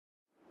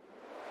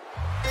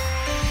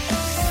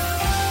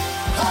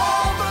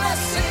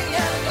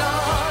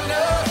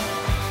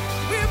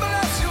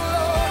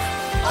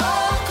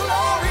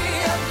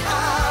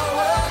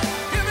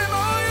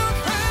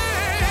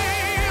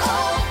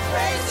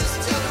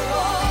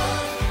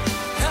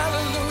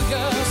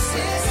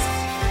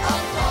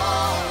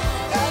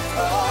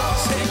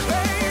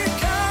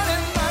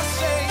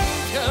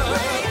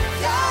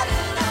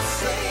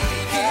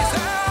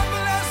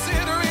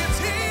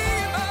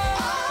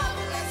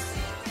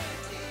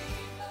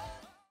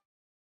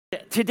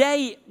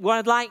Today, what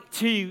I'd like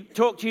to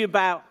talk to you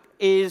about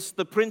is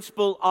the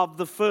principle of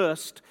the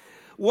first.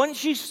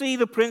 Once you see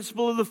the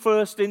principle of the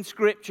first in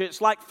Scripture,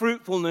 it's like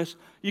fruitfulness.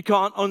 You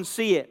can't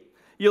unsee it.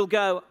 You'll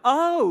go,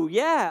 oh,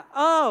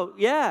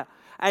 yeah,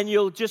 and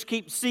you'll just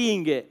keep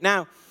seeing it.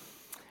 Now,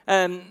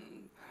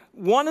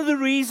 one of the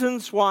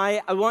reasons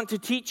why I want to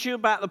teach you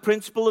about the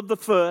principle of the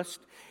first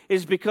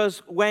is because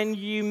when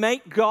you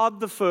make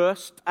God the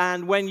first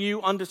and when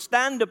you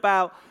understand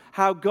about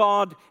how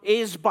God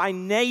is by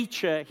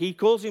nature, He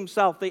calls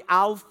Himself the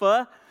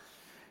Alpha,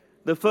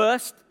 the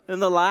first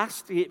and the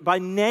last. By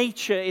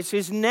nature, it's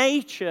His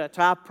nature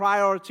to have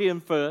priority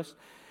and first.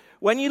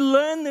 When you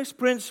learn this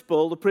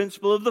principle, the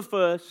principle of the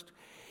first,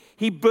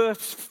 He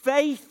births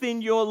faith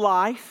in your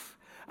life.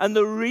 And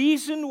the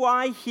reason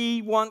why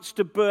He wants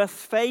to birth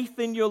faith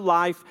in your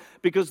life,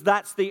 because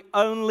that's the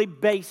only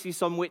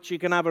basis on which you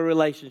can have a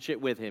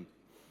relationship with Him.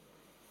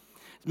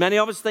 Many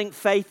of us think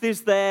faith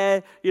is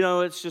there,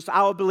 it's just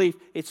our belief.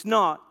 It's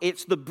not.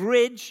 It's the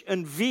bridge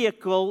and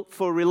vehicle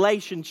for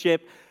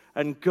relationship,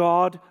 and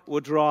God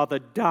would rather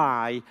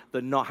die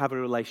than not have a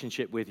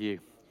relationship with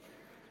you.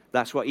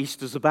 That's what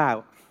Easter's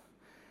about.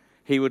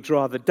 He would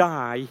rather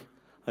die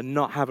and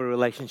not have a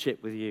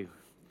relationship with you.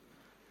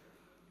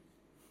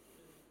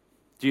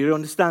 Do you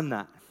understand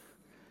that?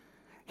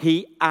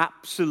 He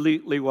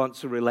absolutely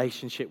wants a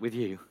relationship with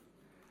you.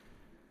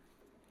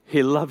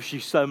 He loves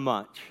you so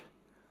much.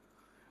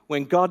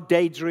 When God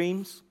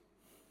daydreams,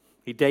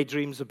 He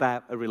daydreams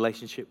about a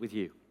relationship with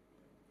you.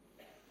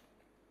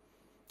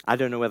 I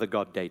don't know whether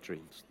God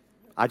daydreams.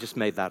 I just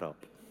made that up.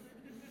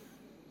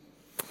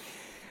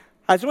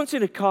 I was once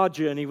in a car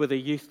journey with a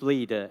youth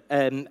leader,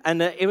 and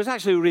it was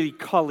actually a really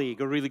colleague,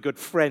 a really good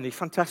friend. They're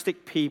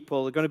fantastic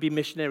people. They're going to be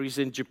missionaries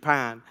in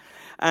Japan.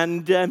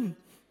 And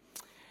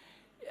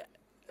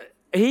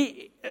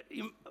he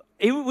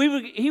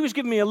was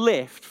giving me a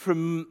lift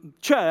from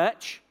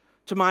church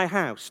to my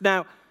house.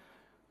 Now,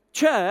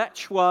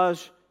 church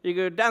was, you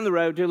go down the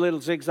road, do a little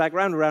zigzag,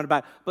 round and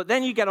roundabout, but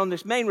then you get on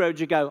this main road,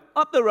 you go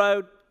up the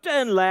road,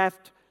 turn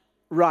left,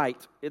 right.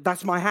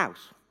 That's my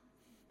house.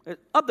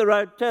 Up the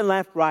road, turn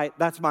left, right,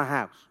 that's my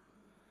house.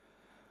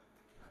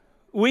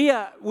 We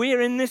are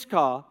in this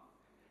car,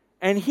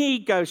 and he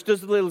does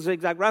a little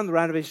zigzag, round the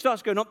roundabout, he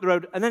starts going up the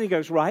road, and then he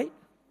goes right,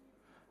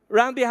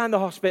 round behind the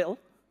hospital,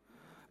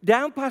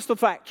 down past the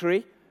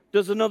factory,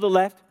 does another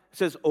left,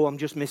 says, oh, I'm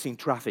just missing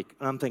traffic.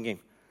 And I'm thinking,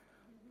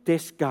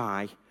 this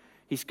guy,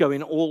 he's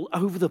going all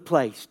over the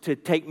place to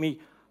take me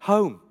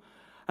home.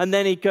 And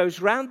then he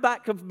goes round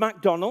back of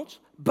McDonald's,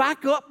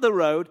 back up the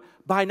road.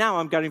 By now,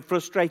 I'm getting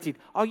frustrated.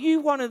 Are you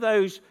one of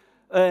those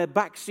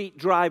backseat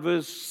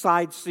drivers,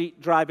 side seat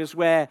drivers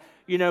where,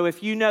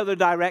 if you know the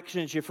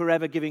directions, you're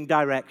forever giving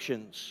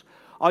directions?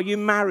 Are you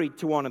married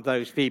to one of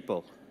those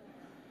people?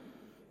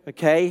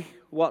 Okay,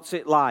 what's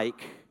it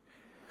like?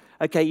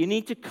 Okay, you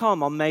need to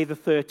come on May the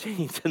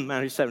 13th and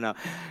marry seminar.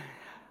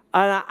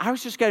 And I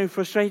was just getting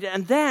frustrated.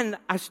 And then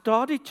I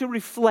started to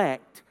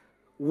reflect,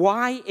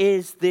 why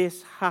is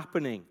this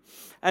happening?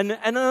 And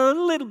a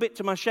little bit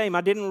to my shame,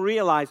 I didn't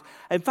realize.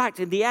 In fact,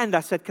 in the end,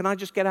 I said, can I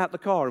just get out the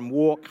car and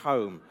walk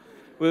home?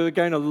 We were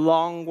going a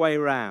long way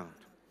round.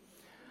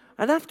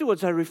 And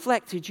afterwards, I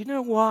reflected, you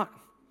know what?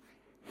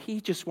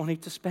 He just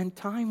wanted to spend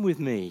time with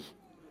me.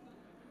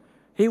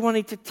 He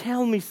wanted to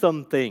tell me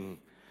something.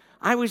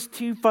 I was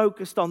too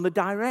focused on the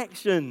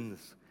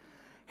directions.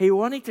 He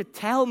wanted to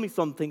tell me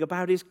something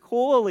about his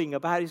calling,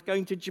 about his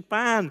going to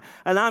Japan.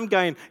 And I'm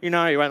going, he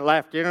went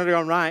left, he went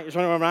right, he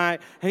went right.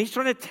 And he's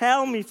trying to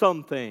tell me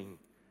something.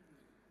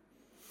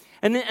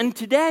 And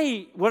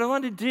today, what I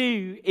want to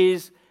do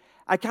is,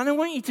 I kind of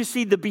want you to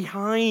see the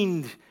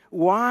behind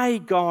why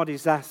God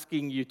is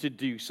asking you to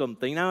do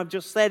something. Now, I've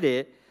just said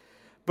it,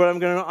 but I'm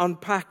going to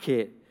unpack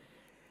it.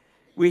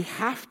 We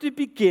have to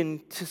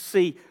begin to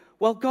see,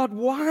 well, God,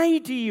 why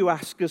do you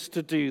ask us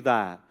to do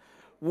that?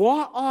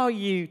 What are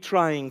you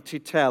trying to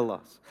tell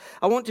us?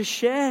 I want to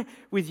share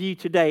with you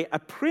today a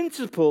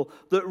principle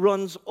that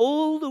runs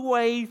all the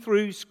way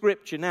through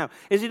Scripture. Now,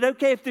 is it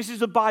okay if this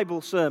is a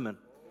Bible sermon?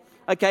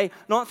 Okay,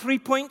 not 3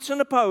 points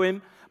and a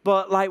poem,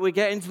 but like we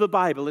get into the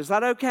Bible. Is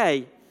that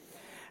okay?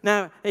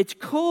 Now, it's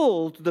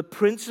called the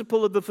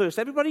principle of the first.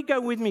 Everybody go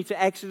with me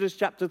to Exodus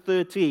chapter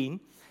 13.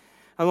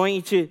 I want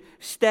you to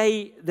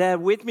stay there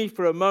with me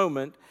for a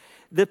moment.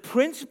 The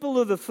principle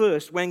of the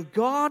first, when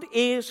God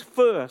is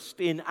first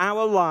in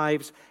our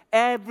lives,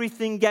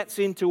 everything gets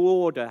into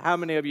order. How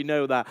many of you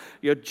know that?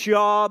 Your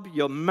job,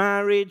 your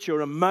marriage,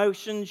 your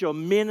emotions, your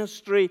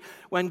ministry.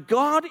 When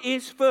God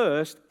is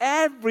first,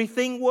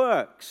 everything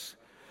works.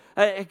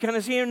 Can I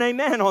see an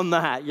amen on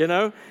that,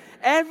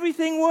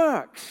 Everything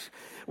works.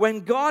 When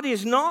God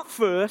is not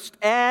first,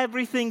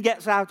 everything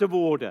gets out of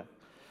order.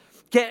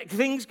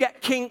 Things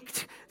get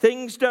kinked.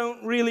 Things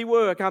don't really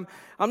work. I'm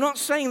not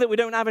saying that we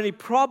don't have any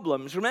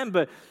problems.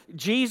 Remember,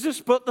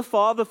 Jesus put the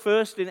Father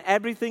first in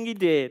everything He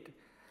did.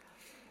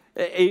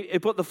 He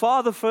put the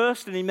Father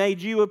first, and He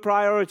made you a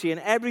priority in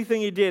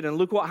everything He did. And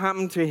look what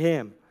happened to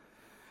Him.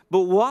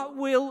 But what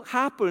will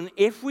happen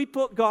if we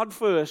put God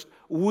first?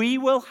 We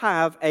will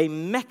have a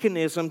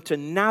mechanism to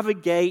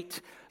navigate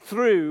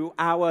through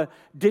our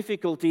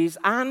difficulties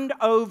and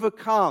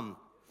overcome.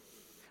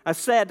 I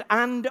said,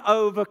 and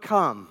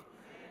overcome.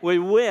 We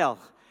will,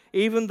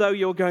 even though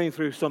you're going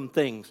through some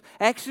things.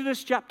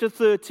 Exodus chapter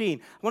 13.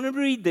 I want to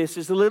read this.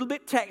 It's a little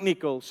bit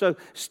technical, so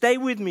stay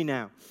with me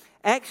now.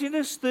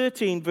 Exodus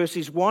 13,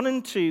 verses 1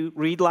 and 2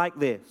 read like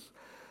this.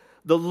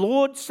 The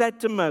Lord said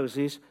to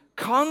Moses,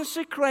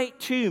 consecrate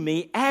to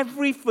me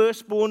every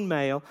firstborn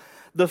male,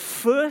 the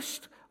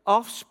first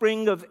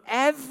offspring of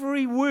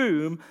every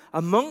womb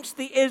amongst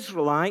the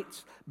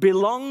Israelites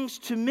belongs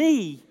to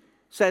me,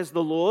 says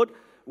the Lord,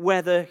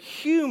 whether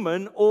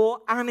human or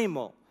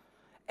animal.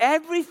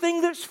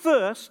 Everything that's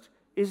first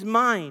is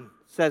mine,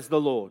 says the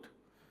Lord.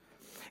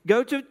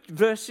 Go to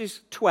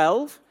verses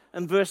 12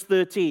 and verse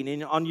 13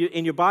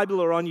 in your Bible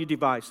or on your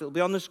device. It'll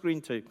be on the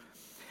screen too.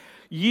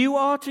 You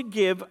are to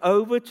give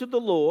over to the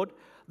Lord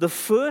the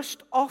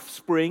first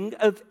offspring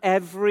of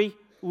every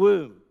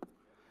womb.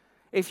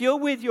 If you're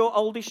with your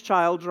oldest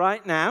child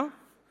right now,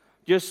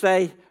 just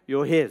say,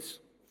 you're his.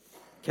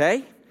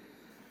 Okay?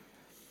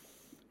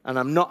 And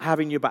I'm not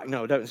having you back.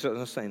 No, don't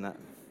saying that.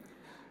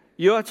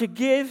 You are to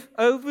give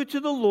over to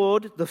the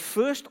Lord the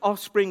first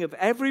offspring of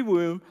every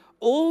womb.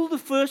 All the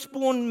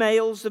firstborn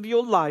males of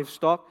your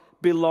livestock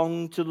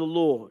belong to the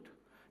Lord.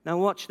 Now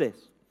watch this.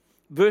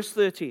 Verse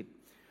 13.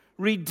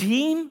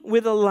 Redeem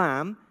with a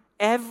lamb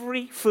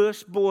every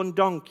firstborn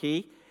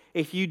donkey.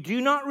 If you do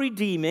not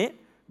redeem it,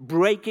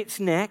 break its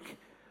neck.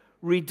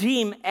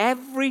 Redeem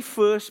every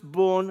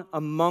firstborn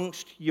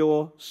amongst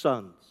your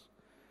sons.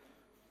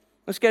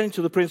 Let's get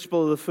into the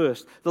principle of the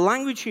first. The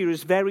language here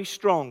is very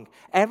strong.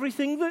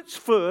 Everything that's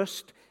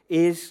first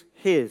is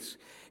his.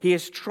 He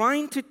is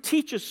trying to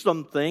teach us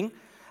something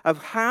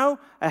of how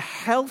a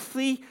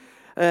healthy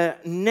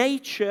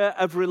nature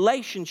of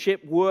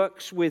relationship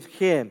works with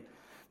him.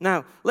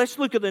 Now, let's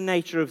look at the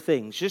nature of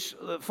things. Just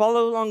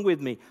follow along with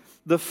me.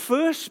 The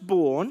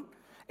firstborn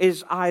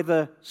is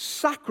either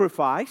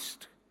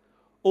sacrificed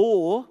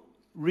or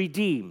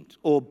redeemed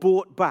or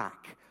bought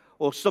back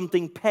or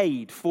something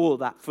paid for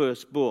that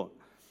firstborn.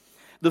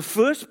 The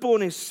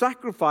firstborn is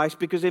sacrificed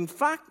because, in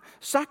fact,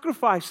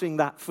 sacrificing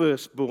that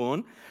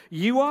firstborn,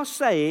 you are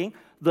saying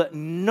that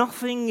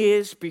nothing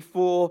is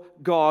before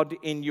God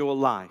in your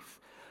life.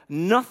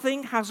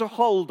 Nothing has a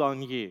hold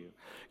on you.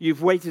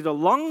 You've waited a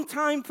long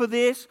time for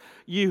this.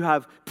 You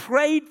have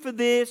prayed for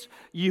this.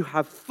 You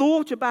have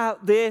thought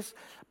about this.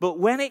 But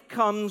when it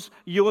comes,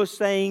 you're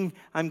saying,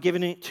 I'm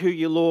giving it to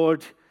you,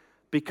 Lord,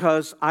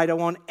 because I don't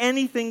want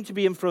anything to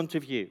be in front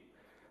of you.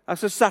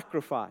 That's a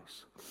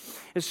sacrifice.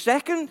 The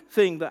second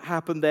thing that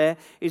happened there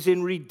is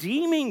in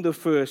redeeming the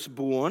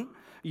firstborn,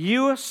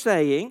 you are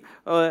saying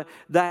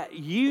that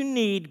you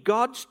need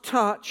God's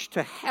touch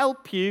to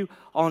help you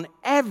on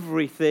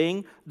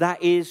everything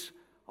that is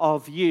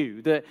of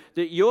you. That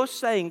you're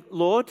saying,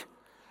 Lord,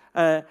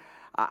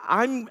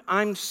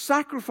 I'm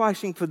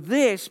sacrificing for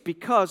this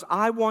because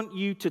I want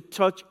you to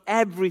touch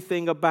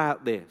everything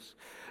about this.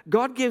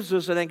 God gives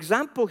us an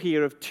example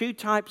here of two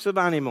types of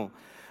animal.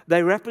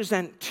 They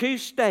represent two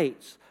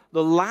states.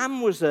 The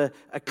lamb was a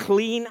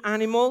clean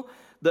animal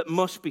that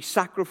must be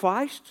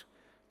sacrificed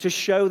to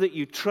show that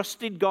you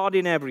trusted God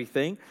in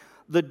everything.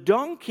 The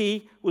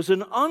donkey was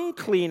an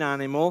unclean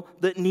animal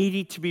that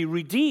needed to be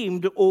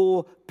redeemed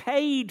or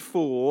paid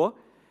for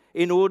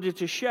in order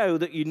to show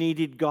that you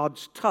needed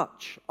God's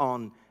touch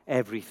on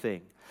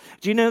everything.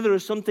 Do you know there are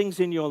some things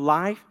in your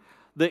life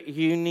that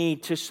you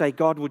need to say,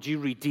 God, would you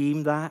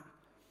redeem that?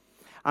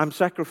 I'm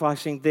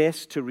sacrificing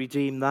this to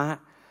redeem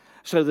that.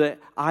 So that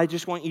I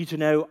just want you to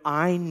know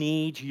I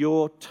need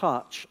your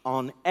touch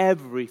on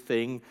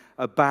everything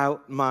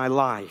about my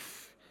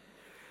life.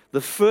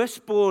 The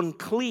firstborn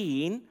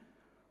clean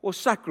was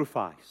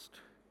sacrificed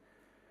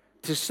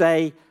to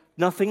say,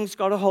 nothing's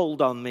got a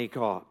hold on me,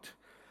 God.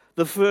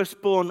 The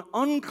firstborn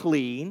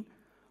unclean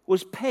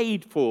was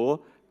paid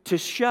for to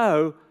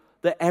show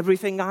that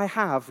everything I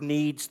have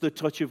needs the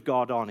touch of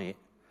God on it.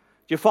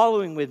 You're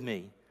following with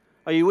me?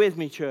 Are you with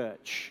me,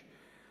 church?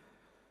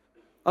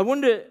 I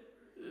wonder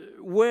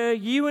where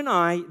you and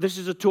I, this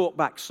is a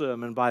talk-back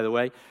sermon, by the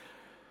way,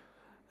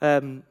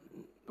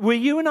 were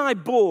you and I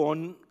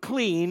born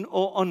clean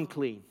or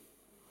unclean?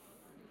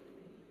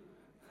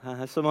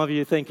 Some of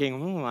you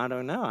thinking, I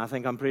don't know, I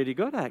think I'm pretty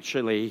good,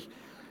 actually.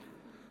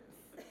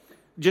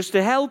 Just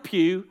to help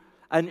you,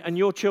 and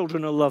your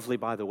children are lovely,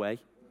 by the way.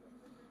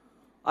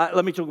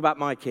 Let me talk about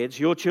my kids.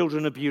 Your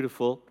children are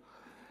beautiful.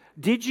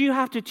 Did you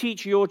have to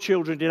teach your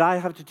children, did I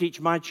have to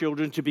teach my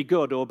children to be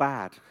good or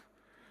bad?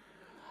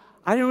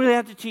 I didn't really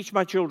have to teach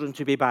my children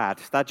to be bad.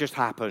 That just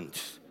happened.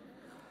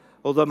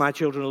 Although my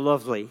children are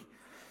lovely.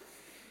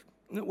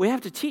 We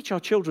have to teach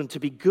our children to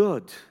be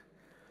good.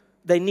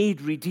 They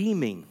need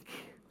redeeming.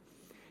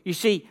 You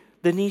see,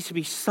 there needs to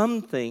be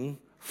something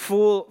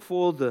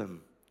for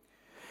them.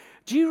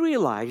 Do you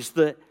realize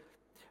that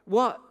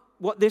what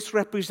this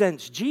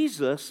represents?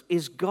 Jesus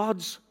is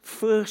God's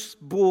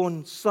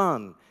firstborn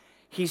son.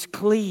 He's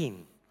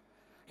clean.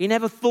 He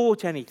never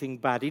thought anything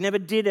bad. He never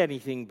did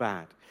anything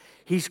bad.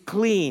 He's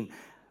clean.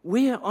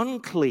 We're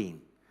unclean.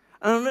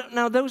 And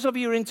now, those of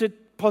you who are into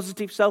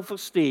positive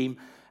self-esteem,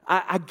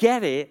 I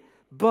get it,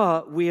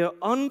 but we are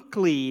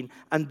unclean,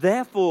 and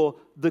therefore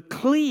the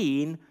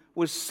clean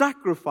was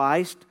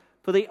sacrificed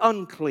for the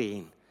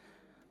unclean.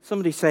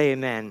 Somebody say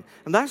amen.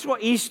 And that's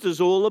what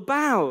Easter's all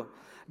about.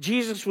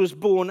 Jesus was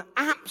born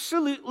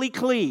absolutely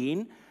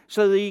clean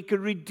so that he could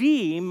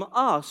redeem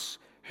us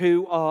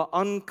who are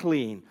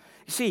unclean.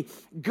 You see,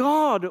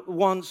 God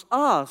wants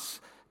us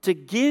to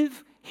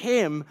give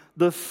him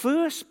the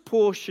first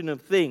portion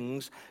of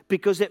things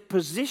because it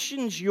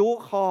positions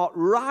your heart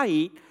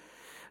right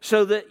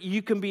so that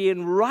you can be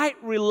in right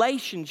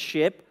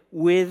relationship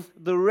with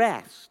the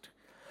rest.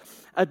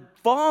 A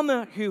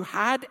farmer who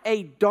had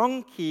a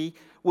donkey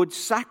would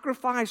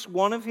sacrifice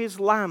one of his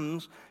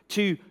lambs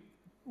to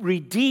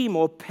redeem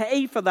or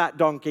pay for that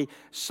donkey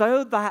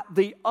so that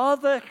the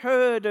other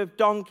herd of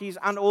donkeys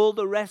and all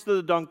the rest of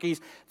the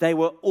donkeys, they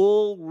were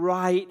all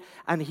right.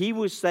 And he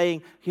was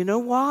saying, you know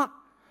what?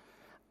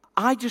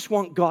 I just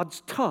want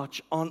God's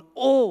touch on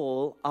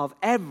all of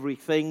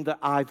everything that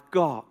I've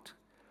got.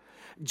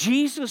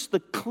 Jesus,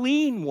 the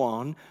clean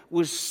one,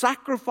 was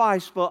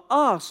sacrificed for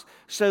us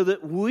so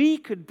that we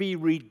could be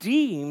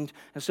redeemed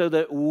and so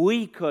that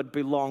we could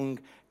belong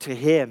to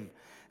him,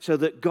 so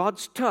that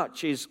God's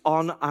touch is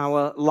on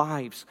our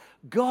lives.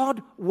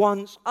 God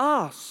wants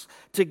us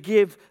to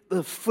give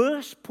the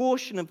first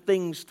portion of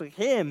things to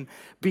him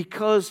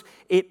because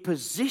it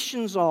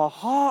positions our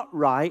heart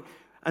right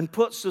and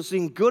puts us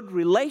in good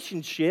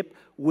relationship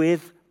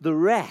with the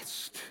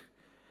rest.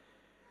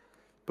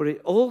 But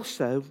it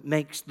also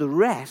makes the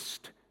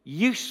rest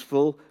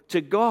useful to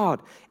God.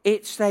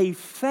 It's a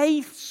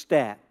faith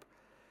step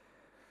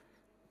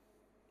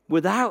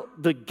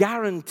without the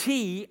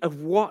guarantee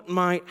of what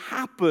might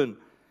happen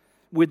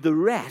with the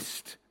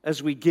rest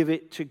as we give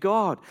it to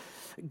God.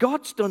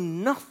 God's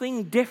done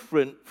nothing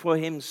different for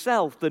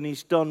himself than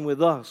he's done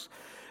with us.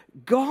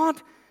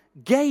 God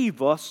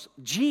gave us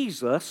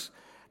Jesus.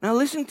 Now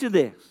listen to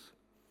this.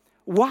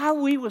 While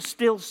we were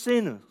still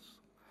sinners,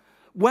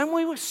 when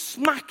we were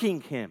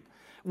smacking him,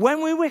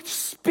 when we were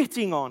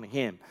spitting on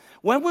him,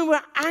 when we were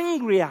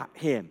angry at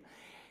him,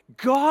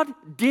 God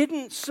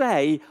didn't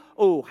say,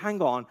 oh,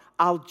 hang on,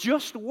 I'll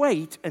just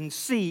wait and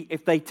see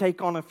if they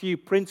take on a few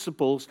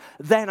principles,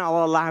 then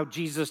I'll allow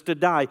Jesus to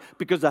die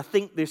because I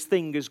think this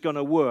thing is going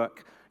to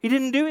work. He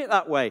didn't do it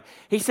that way.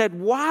 He said,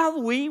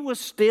 while we were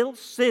still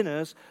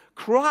sinners,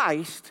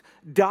 Christ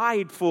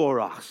died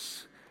for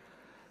us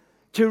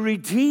to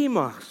redeem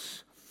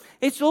us.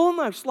 It's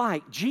almost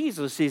like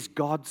Jesus is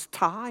God's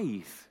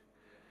tithe,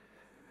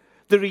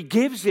 that he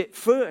gives it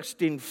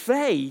first in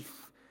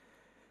faith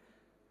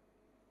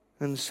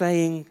and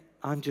saying,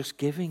 I'm just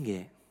giving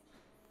it.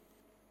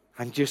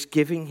 I'm just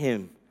giving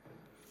him.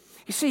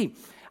 You see,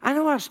 I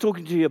know I was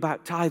talking to you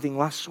about tithing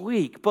last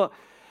week, but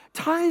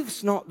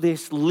tithe's not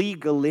this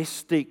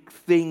legalistic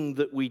thing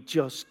that we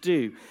just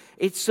do.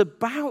 It's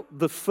about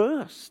the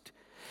first.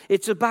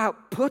 It's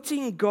about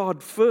putting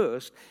God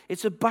first.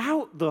 It's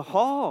about the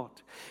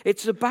heart.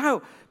 It's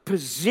about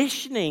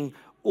positioning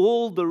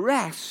all the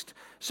rest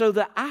so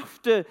that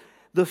after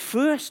the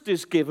first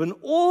is given,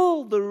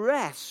 all the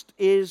rest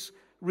is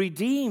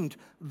redeemed.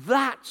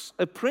 That's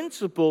a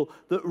principle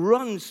that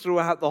runs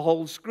throughout the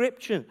whole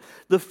Scripture.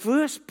 The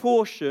first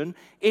portion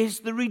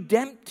is the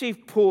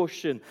redemptive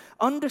portion.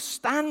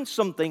 Understand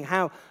something,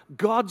 how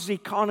God's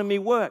economy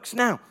works.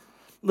 Now,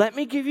 let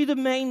me give you the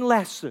main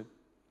lesson.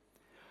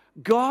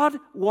 God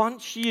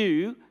wants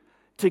you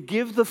to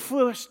give the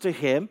first to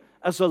him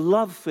as a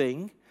love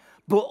thing,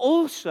 but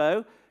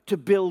also to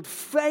build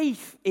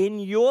faith in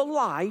your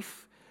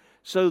life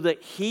so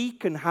that he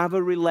can have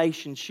a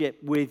relationship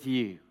with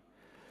you.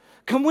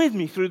 Come with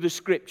me through the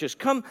Scriptures.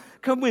 Come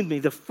with me.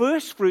 The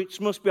first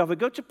fruits must be offered.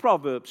 Go to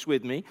Proverbs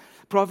with me.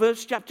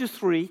 Proverbs chapter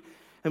 3,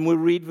 and we'll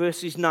read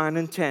verses 9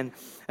 and 10.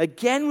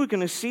 Again, we're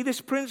going to see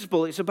this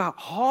principle. It's about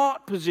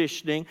heart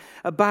positioning,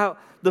 about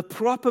the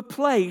proper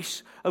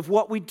place of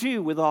what we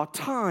do with our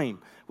time,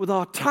 with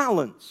our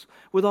talents,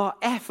 with our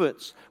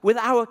efforts, with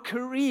our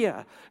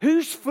career.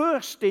 Who's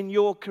first in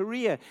your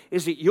career?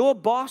 Is it your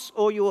boss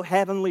or your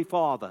heavenly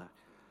Father?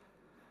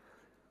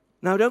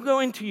 Now, don't go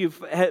into your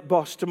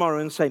boss tomorrow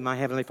and say, my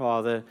heavenly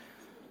Father,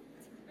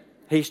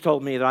 he's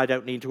told me that I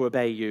don't need to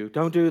obey you.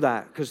 Don't do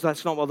that, because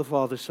that's not what the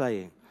Father's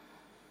saying.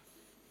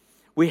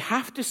 We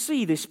have to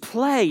see this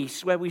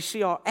place where we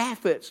see our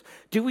efforts.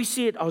 Do we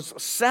see it as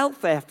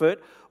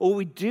self-effort,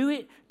 or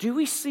do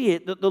we see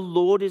it that the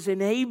Lord is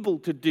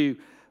enabled to do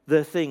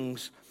the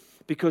things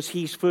because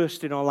he's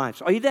first in our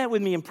lives? Are you there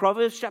with me in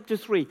Proverbs chapter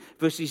 3,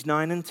 verses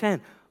 9 and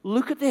 10?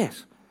 Look at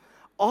this.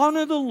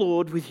 Honor the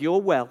Lord with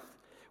your wealth,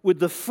 with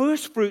the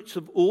first fruits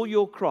of all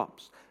your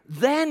crops.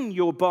 Then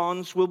your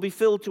barns will be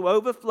filled to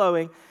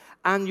overflowing,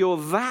 and your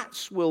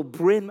vats will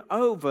brim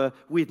over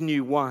with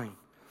new wine.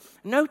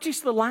 Notice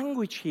the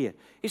language here.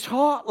 It's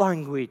heart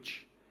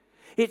language.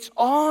 It's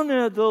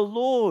honor the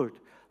Lord.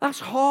 That's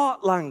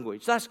heart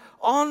language. That's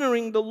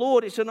honoring the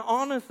Lord. It's an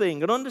honor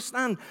thing. And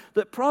understand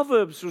that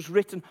Proverbs was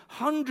written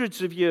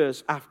hundreds of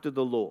years after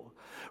the law.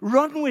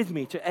 Run with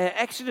me to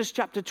Exodus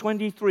chapter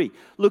 23.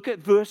 Look at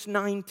verse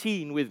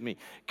 19 with me.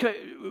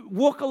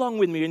 Walk along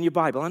with me in your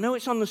Bible. I know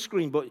it's on the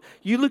screen, but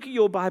you look at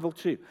your Bible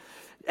too.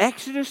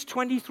 Exodus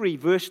 23,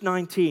 verse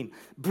 19.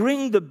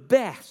 Bring the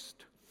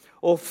best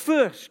or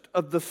first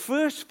of the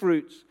first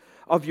fruits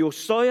of your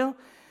soil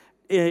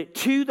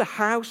to the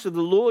house of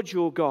the Lord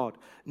your God.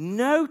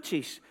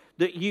 Notice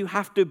that you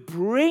have to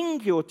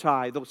bring your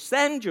tithe or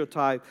send your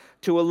tithe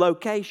to a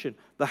location,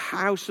 the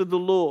house of the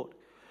Lord.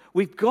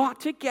 We've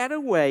got to get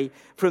away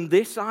from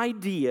this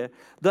idea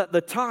that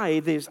the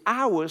tithe is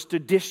ours to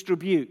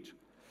distribute.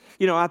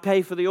 You know, I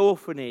pay for the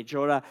orphanage,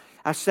 or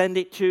I send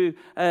it to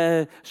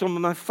some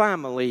of my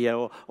family,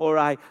 or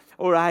I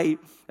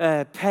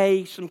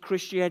pay some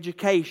Christian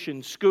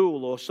education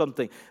school or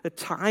something. The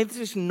tithe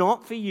is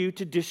not for you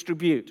to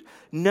distribute.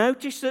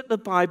 Notice that the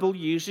Bible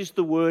uses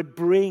the word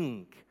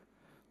bring,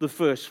 the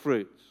first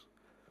fruits.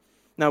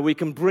 Now, we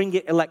can bring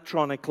it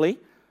electronically.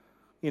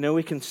 You know,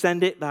 we can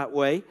send it that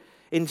way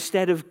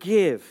instead of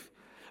give.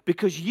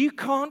 Because you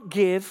can't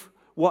give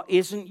what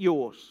isn't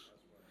yours.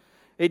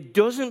 It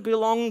doesn't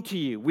belong to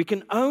you. We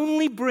can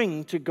only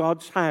bring to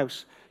God's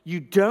house.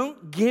 You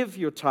don't give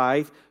your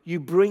tithe,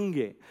 you bring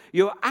it.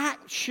 You're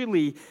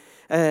actually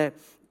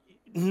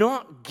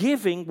not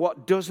giving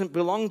what doesn't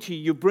belong to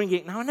you. You bring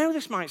it. Now, I know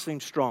this might seem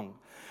strong,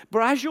 but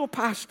as your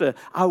pastor,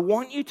 I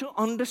want you to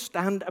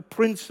understand a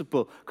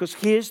principle, because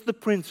here's the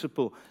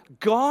principle.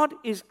 God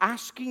is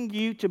asking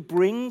you to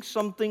bring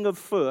something of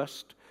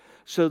first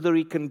so that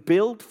he can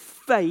build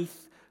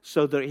faith,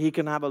 so that he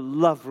can have a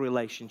love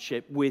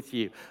relationship with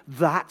you.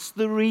 That's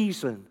the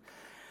reason.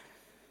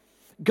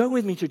 Go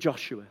with me to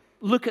Joshua.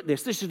 Look at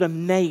this. This is an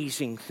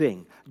amazing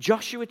thing.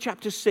 Joshua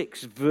chapter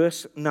 6,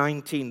 verse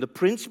 19. The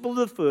principle of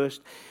the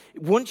first.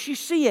 Once you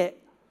see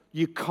it,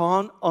 you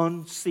can't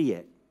unsee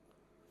it.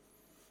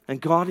 And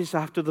God is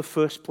after the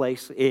first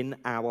place in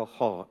our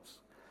hearts.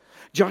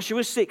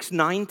 Joshua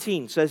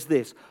 6:19 says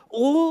this: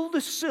 all the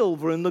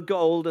silver and the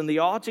gold and the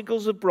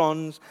articles of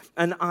bronze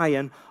and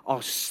iron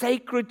are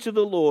sacred to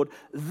the Lord.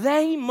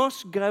 They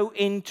must go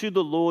into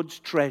the Lord's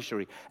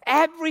treasury.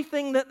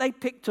 Everything that they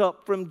picked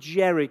up from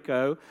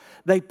Jericho,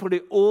 they put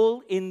it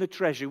all in the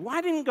treasury. Why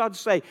didn't God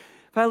say,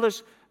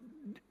 fellas,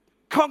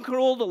 conquer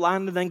all the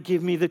land and then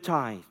give me the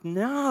tithe?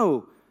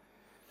 No.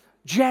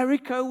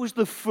 Jericho was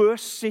the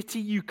first city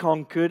you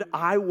conquered.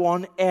 I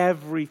want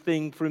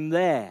everything from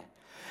there.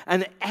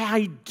 And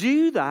I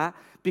do that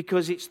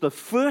because it's the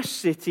first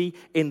city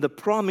in the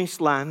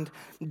promised land.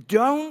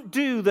 Don't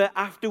do that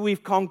after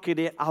we've conquered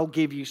it, I'll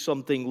give you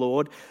something,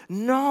 Lord.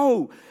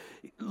 No,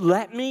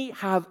 let me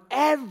have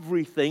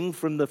everything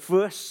from the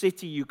first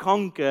city you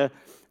conquer,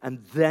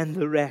 and then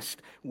the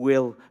rest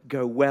will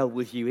go well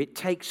with you. It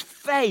takes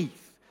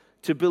faith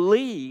to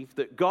believe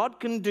that God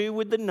can do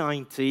with the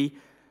 90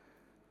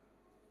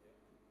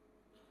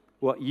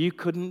 what you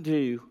couldn't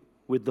do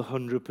with the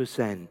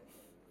 100%.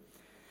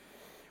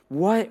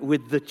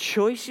 With the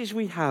choices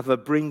we have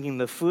of bringing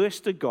the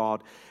first to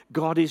God,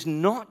 God is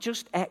not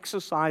just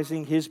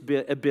exercising his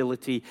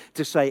ability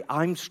to say,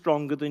 I'm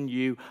stronger than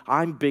you,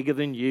 I'm bigger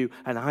than you,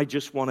 and I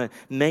just want to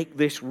make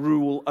this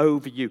rule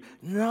over you.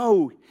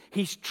 No,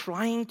 he's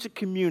trying to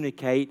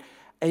communicate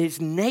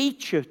his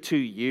nature to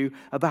you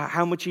about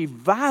how much he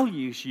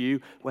values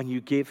you when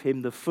you give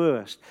him the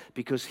first,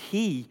 because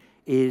he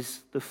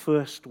is the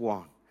first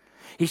one.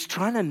 He's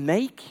trying to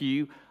make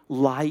you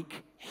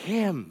like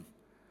him.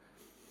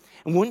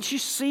 And once you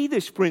see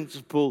this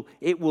principle,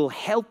 it will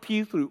help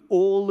you through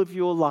all of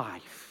your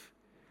life.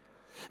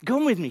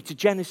 Go with me to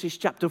Genesis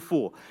chapter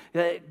 4.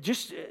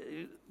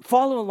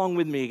 Follow along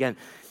with me again.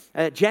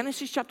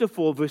 Genesis chapter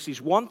 4,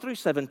 verses 1 through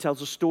 7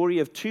 tells a story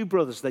of two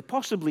brothers. They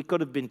possibly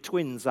could have been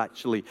twins,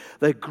 actually.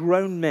 They're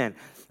grown men,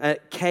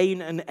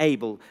 Cain and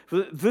Abel.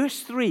 Verse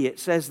 3, it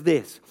says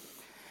this: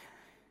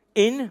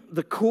 in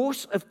the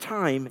course of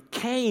time,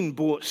 Cain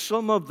brought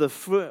some of the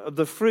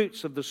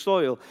fruits of the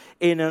soil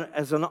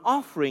as an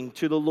offering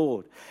to the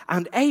Lord.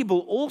 And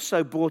Abel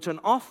also brought an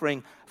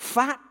offering,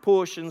 fat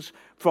portions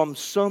from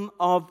some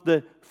of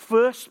the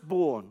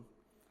firstborn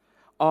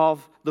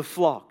of the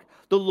flock.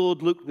 The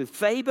Lord looked with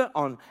favor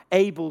on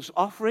Abel's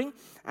offering,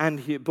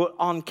 but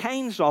on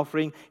Cain's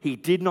offering, he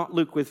did not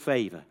look with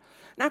favor.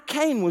 Now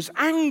Cain was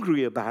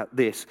angry about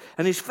this,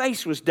 and his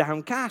face was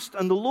downcast.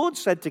 And the Lord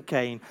said to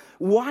Cain,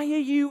 why are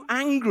you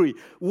angry?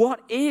 Why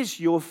is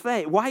your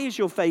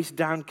face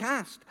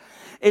downcast?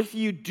 If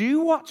you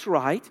do what's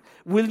right,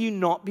 will you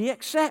not be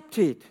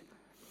accepted?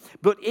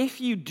 But if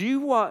you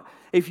do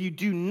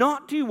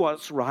not do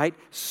what's right,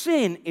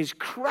 sin is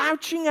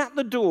crouching at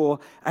the door,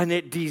 and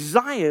it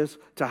desires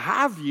to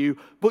have you,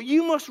 but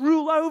you must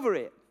rule over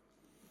it.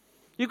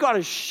 You've got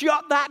to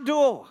shut that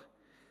door.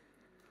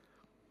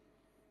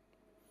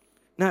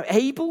 Now,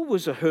 Abel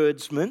was a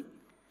herdsman.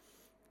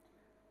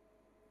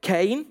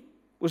 Cain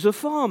was a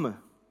farmer.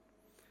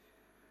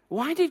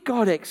 Why did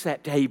God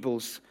accept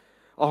Abel's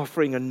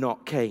offering and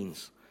not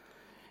Cain's?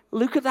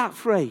 Look at that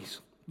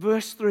phrase.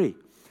 Verse 3.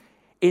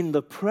 In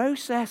the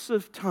process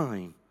of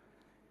time,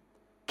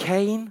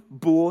 Cain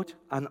brought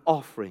an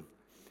offering.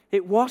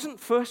 It wasn't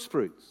first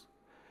fruits.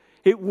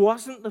 It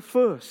wasn't the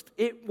first.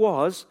 It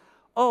was,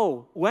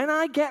 when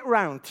I get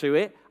round to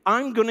it,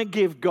 I'm going to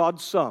give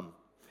God some.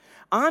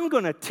 I'm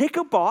going to tick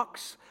a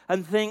box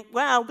and think,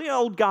 well, the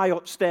old guy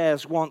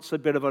upstairs wants a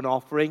bit of an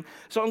offering,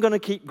 so I'm going to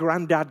keep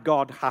Grandad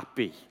God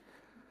happy.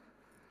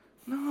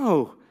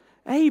 No.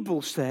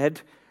 Abel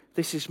said,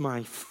 this is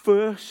my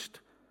first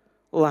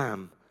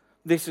lamb.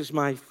 This is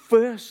my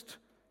first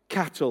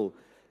cattle.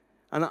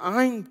 And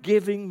I'm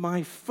giving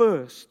my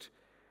first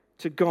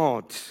to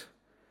God.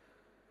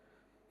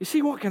 You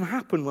see, what can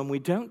happen when we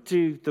don't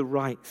do the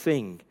right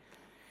thing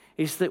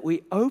is that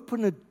we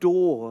open a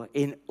door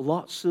in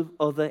lots of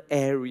other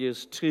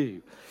areas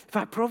too. In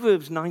fact,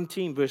 Proverbs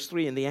 19 verse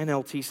 3 in the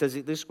NLT says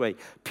it this way.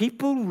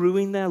 People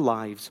ruin their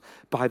lives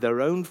by their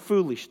own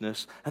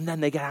foolishness and then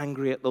they get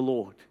angry at the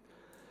Lord.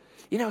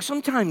 You know,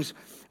 sometimes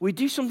we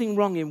do something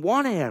wrong in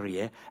one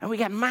area and we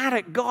get mad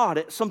at God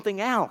at something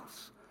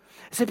else.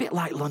 It's a bit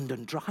like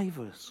London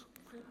drivers.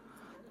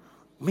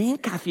 Me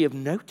and Kathy have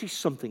noticed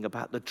something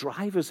about the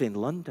drivers in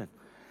London.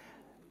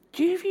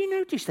 Have you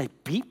noticed they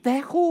beep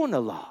their horn a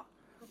lot?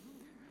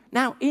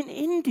 Now, in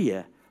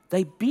India,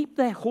 they beep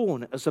their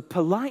horn as a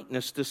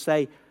politeness to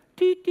say,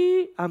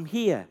 dee, I'm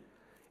here.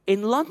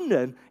 In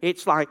London,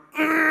 it's like,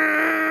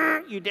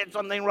 you did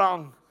something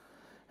wrong.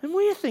 And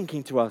we're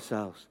thinking to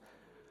ourselves,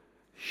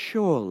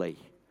 surely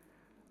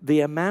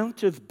the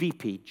amount of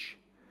beepage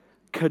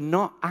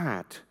cannot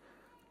add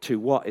to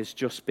what has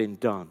just been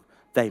done.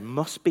 They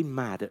must be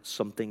mad at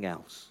something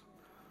else.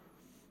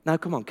 Now,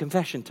 come on,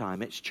 confession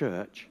time, it's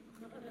church.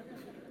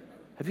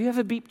 Have you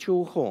ever beeped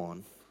your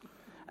horn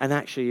and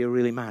actually you're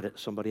really mad at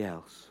somebody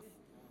else?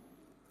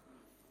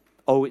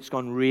 Oh, it's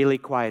gone really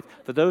quiet.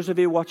 For those of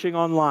you watching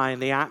online,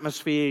 the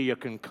atmosphere, you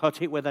can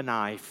cut it with a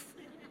knife.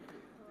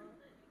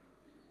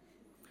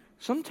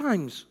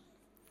 Sometimes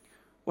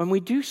when we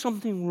do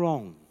something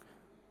wrong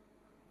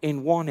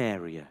in one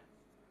area,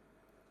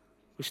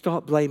 we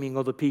start blaming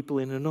other people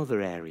in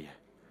another area.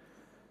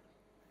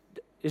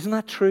 Isn't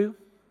that true?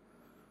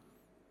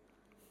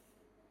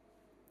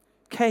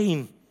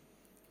 Cain,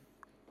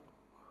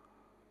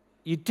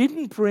 you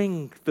didn't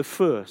bring the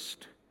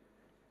first.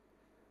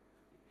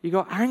 You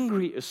got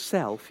angry at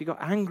yourself. You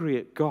got angry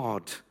at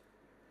God.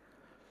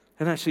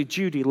 And actually,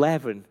 Jude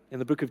 11 in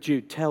the book of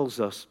Jude tells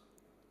us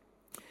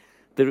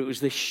that it was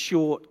this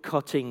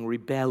short-cutting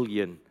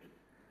rebellion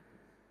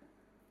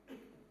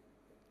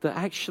that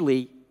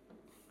actually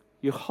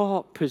your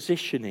heart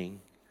positioning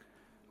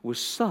was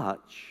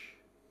such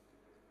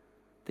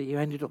that you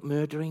ended up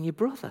murdering your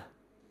brother.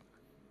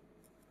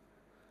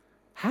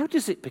 How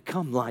does it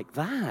become like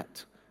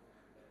that?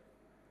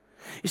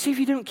 You see, if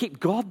you don't keep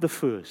God the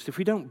first, if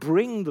we don't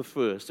bring the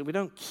first, if we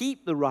don't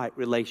keep the right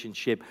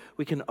relationship,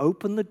 we can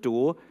open the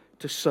door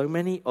to so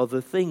many other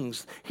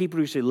things.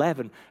 Hebrews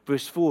 11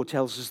 verse 4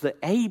 tells us that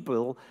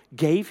Abel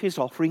gave his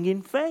offering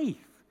in faith.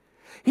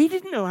 He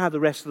didn't know how the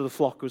rest of the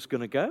flock was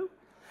going to go.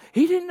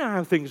 He didn't know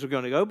how things were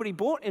going to go, but he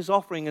brought his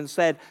offering and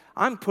said,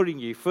 I'm putting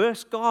you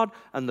first, God,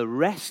 and the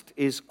rest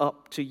is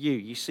up to you.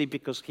 You see,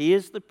 because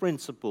here's the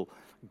principle.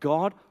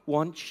 God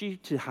wants you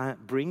to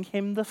bring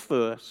him the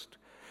first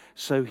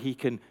so he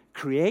can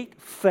create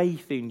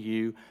faith in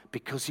you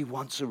because he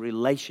wants a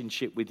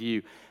relationship with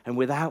you. And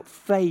without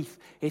faith,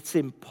 it's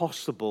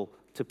impossible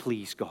to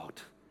please God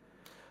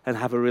and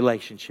have a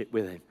relationship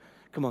with him.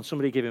 Come on,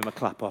 somebody give him a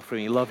clap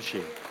offering. He loves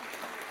you.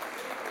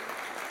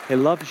 He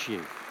loves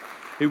you.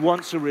 He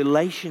wants a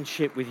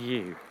relationship with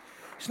you.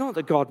 It's not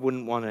that God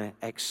wouldn't want to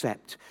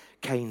accept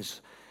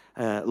Cain's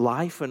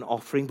life and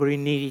offering, but he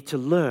needed to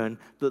learn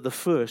that the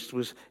first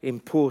was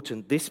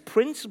important. This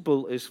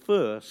principle is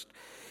first.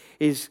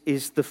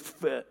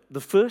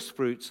 The first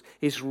fruits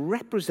is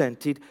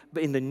represented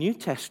in the New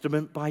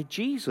Testament by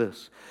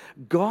Jesus.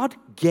 God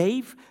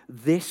gave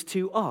this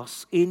to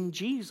us in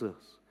Jesus.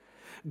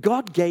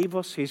 God gave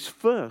us his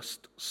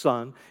first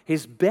son,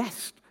 his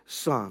best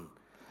son.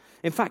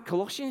 In fact,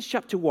 Colossians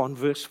chapter 1,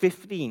 verse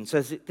 15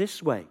 says it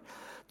this way.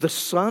 The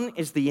Son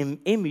is the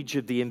image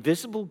of the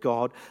invisible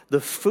God, the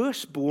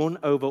firstborn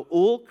over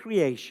all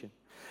creation.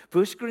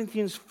 1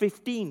 Corinthians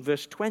 15,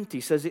 verse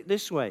 20 says it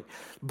this way.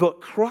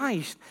 But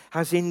Christ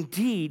has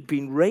indeed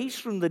been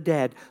raised from the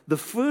dead, the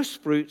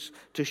firstfruits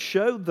to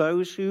show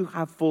those who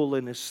have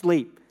fallen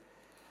asleep.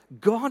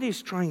 God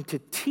is trying to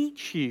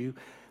teach you,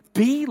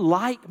 be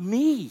like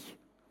me.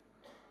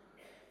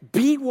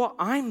 Be what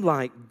I'm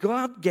like.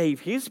 God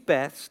gave his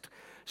best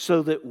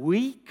so that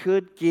we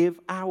could give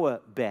our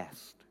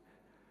best.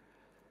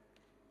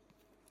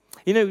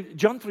 You know,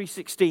 John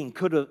 3:16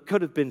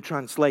 could have been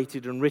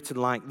translated and written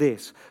like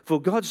this.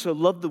 For God so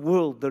loved the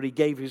world that he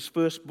gave his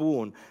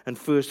firstborn and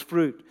first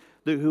fruit,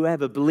 that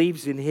whoever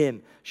believes in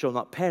him shall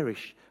not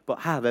perish,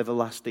 but have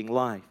everlasting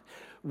life.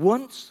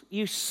 Once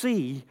you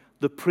see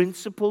the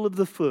principle of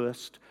the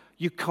first,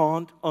 you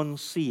can't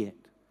unsee it.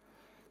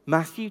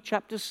 Matthew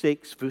chapter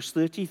 6, verse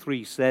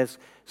 33 says,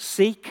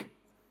 seek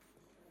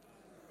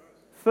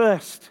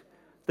first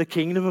the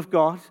kingdom of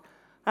God,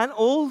 and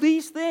all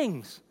these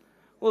things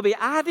will be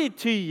added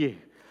to you.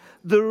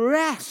 The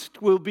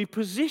rest will be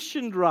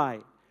positioned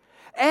right.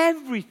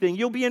 Everything,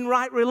 you'll be in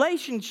right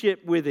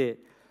relationship with it.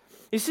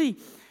 You see,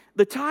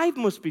 the tithe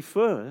must be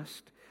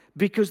first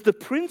because the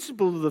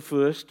principle of the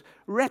first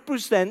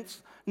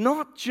represents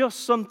not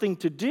just something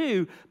to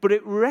do, but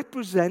it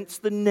represents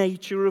the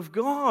nature of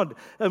God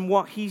and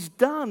what He's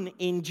done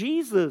in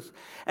Jesus.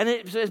 And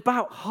it's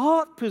about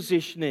heart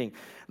positioning.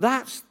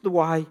 That's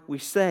why we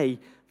say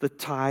the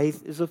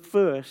tithe is a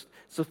first.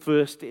 It's a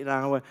first in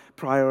our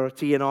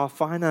priority in our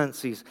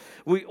finances.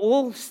 We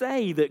all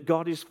say that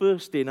God is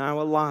first in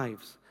our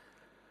lives.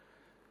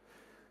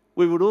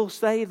 We would all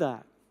say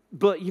that.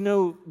 But, you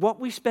know,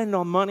 what we spend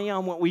our money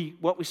on, what we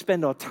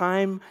spend our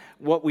time,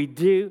 what we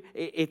do,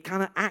 it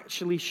kind of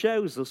actually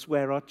shows us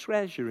where our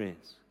treasure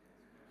is.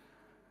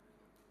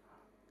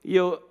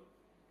 Your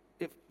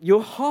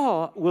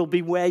heart will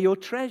be where your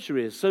treasure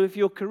is. So if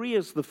your career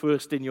is the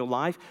first in your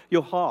life,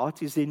 your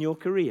heart is in your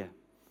career.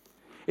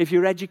 If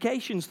your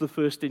education's the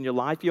first in your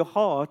life, your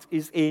heart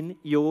is in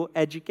your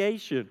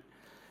education.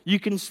 You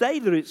can say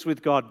that it's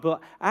with God,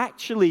 but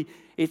actually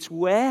it's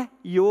where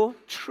your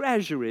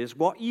treasure is,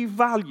 what you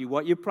value,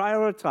 what you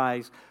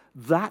prioritize.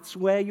 That's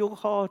where your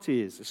heart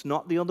is. It's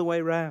not the other way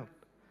around.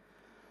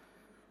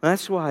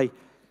 That's why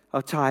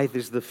our tithe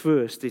is the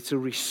first. It's a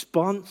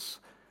response,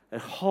 a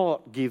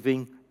heart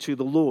giving to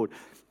the Lord.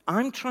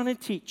 I'm trying to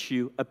teach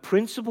you a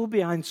principle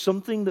behind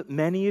something that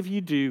many of you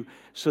do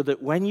so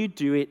that when you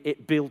do it,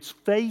 it builds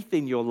faith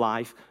in your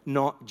life,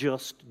 not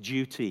just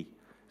duty.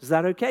 Is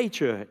that okay,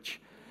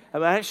 church?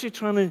 I'm actually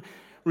trying to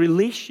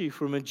release you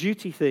from a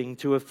duty thing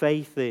to a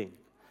faith thing.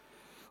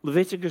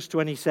 Leviticus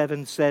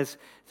 27 says,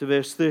 to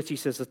verse 30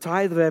 says, the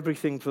tithe of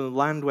everything from the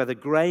land, whether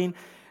grain,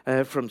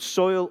 from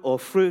soil or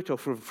fruit or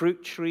from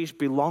fruit trees,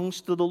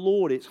 belongs to the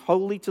Lord. It's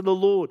holy to the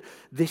Lord.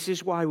 This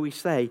is why we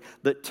say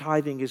that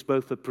tithing is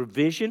both a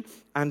provision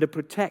and a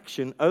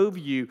protection over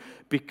you,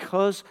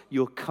 because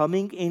you're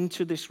coming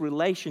into this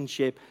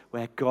relationship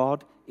where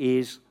God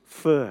is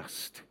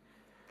first.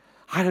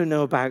 I don't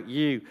know about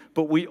you,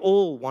 but we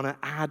all want to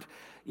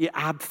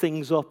add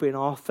things up in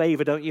our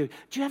favor, don't you?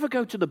 Do you ever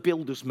go to the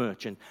builder's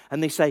merchant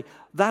and they say,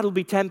 that'll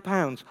be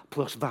 £10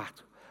 plus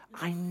VAT?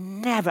 I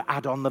never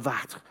add on the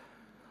VAT.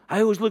 I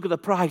always look at the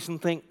price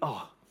and think,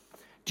 oh,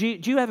 do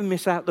you ever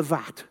miss out the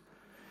VAT?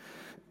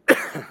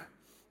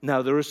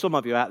 No, there are some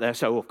of you out there,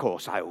 so of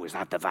course I always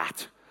add the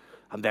VAT.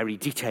 I'm very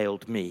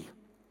detailed, me.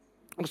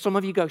 Or some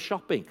of you go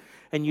shopping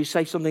and you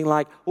say something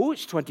like, oh,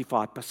 it's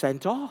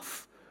 25%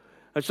 off.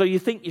 And so you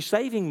think you're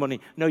saving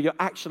money. No, you're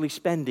actually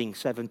spending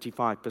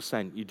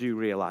 75%. You do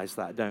realize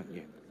that, don't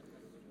you?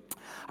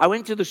 I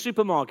went to the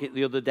supermarket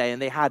the other day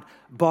and they had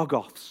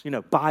bog-offs,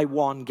 buy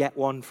one, get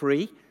one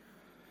free.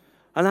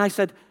 And I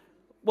said,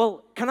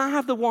 well, can I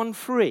have the one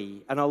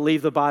free and I'll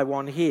leave the buy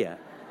one here?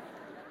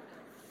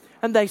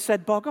 And they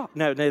said, bog off.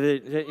 No,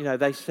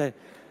 they said,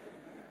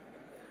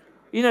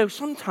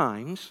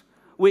 sometimes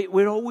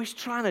we're always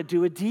trying to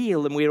do a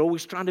deal and we're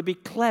always trying to be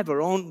clever,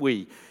 aren't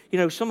we?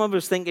 Some of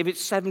us think if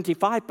it's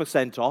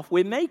 75% off,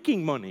 we're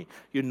making money.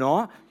 You're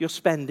not. You're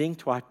spending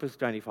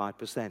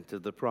 25%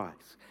 of the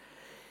price.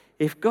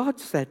 If God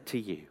said to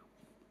you,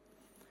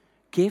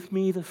 give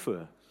me the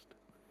first,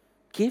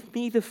 give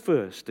me the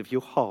first of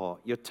your heart,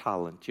 your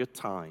talent, your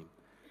time.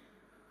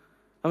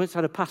 I once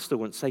had a pastor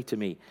once say to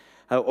me,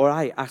 or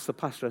I asked the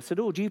pastor, I said,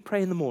 oh, do you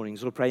pray in the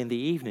mornings or pray in the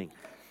evening?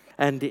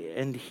 And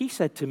he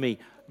said to me,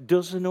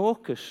 does an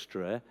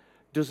orchestra,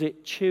 does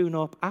it tune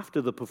up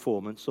after the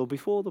performance or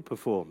before the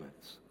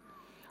performance?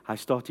 I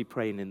started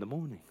praying in the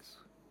mornings.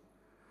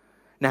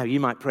 Now, you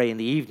might pray in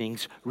the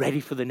evenings,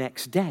 ready for the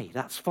next day.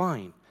 That's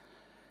fine.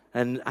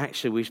 And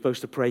actually, we're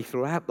supposed to pray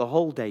throughout the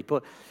whole day.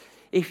 But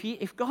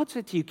if God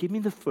said to you, give me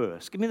the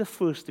first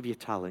of your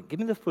talent, give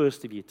me the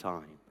first of your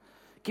time,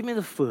 give me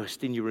the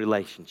first in your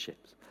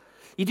relationships.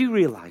 You do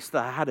realize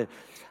that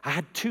I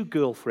had 2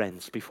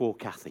 girlfriends before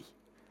Kathy.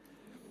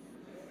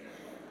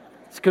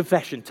 It's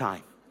confession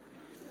time.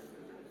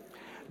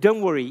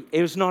 Don't worry,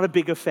 it was not a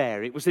big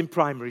affair. It was in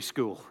primary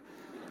school.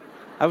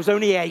 I was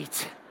only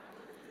 8.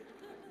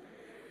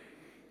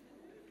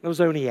 I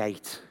was only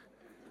 8.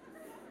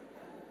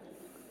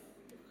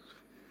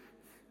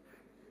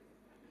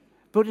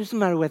 But it doesn't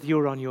matter whether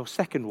you're on your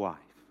second wife.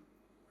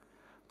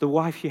 The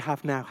wife you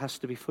have now has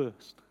to be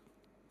first.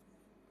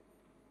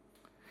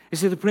 You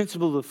see, the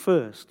principle of the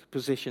first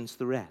positions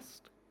the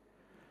rest.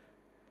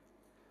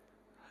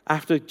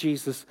 After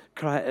Jesus,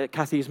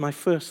 Kathy is my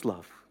first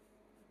love.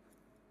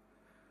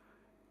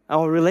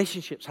 Our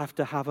relationships have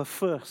to have a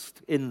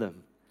first in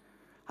them.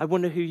 I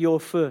wonder who your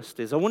first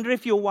is. I wonder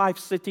if your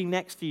wife's sitting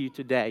next to you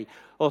today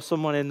or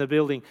someone in the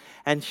building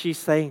and she's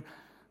saying,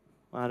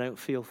 I don't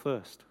feel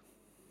first.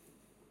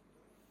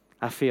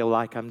 I feel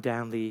like I'm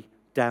down the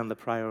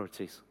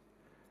priorities.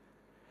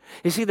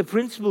 You see, the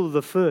principle of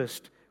the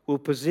first will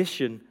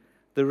position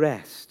the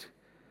rest.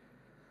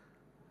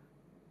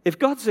 If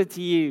God said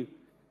to you,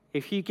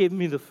 if you give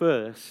me the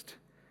first,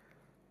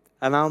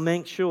 and I'll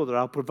make sure that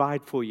I'll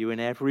provide for you in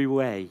every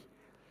way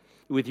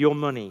with your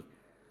money,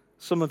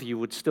 some of you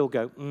would still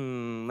go,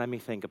 let me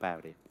think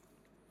about it.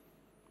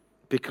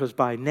 Because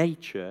by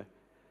nature,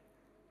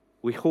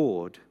 we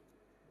hoard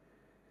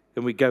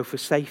and we go for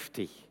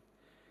safety.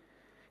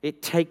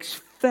 It takes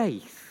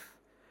faith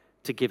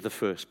to give the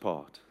first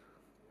part.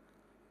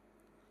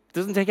 It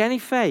doesn't take any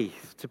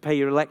faith to pay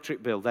your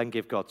electric bill, then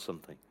give God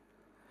something.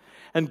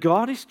 And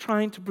God is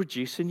trying to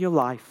produce in your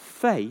life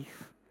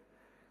faith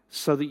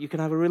so that you can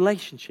have a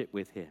relationship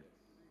with Him.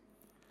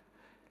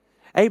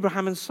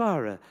 Abraham and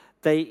Sarah,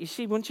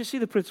 once you see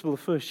the principle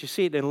first, you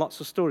see it in lots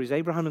of stories.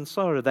 Abraham and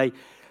Sarah, they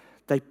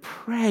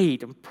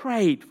prayed and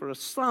prayed for a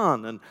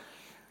son, and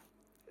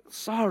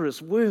Sarah's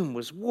womb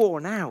was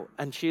worn out,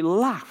 and she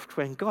laughed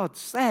when God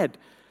said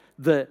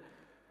that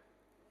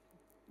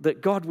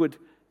God would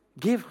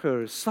give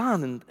her a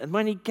son. And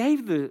when He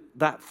gave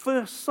that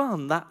first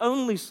son, that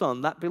only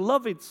son, that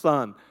beloved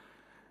son,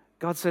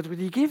 God said, will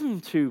you give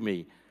him to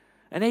me?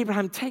 And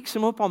Abraham takes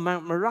him up on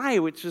Mount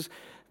Moriah, which is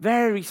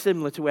very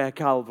similar to where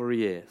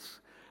Calvary is.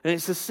 And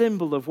it's a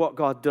symbol of what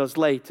God does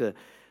later.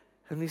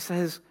 And he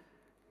says,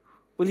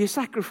 will you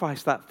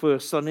sacrifice that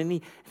first son? And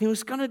he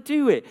was going to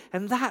do it.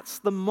 And that's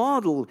the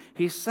model.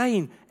 He's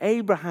saying,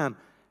 Abraham,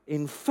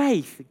 in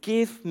faith,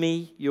 give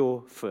me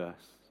your first.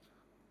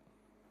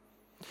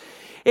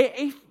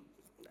 Here's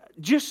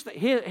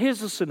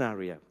a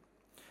scenario.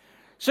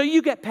 So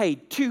you get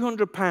paid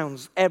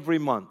 £200 every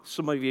month.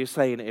 Some of you are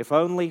saying, if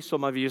only.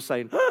 Some of you are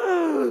saying,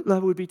 that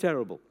would be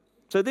terrible.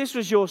 So this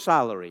was your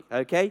salary,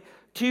 okay?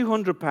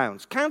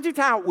 £200. Count it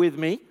out with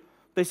me.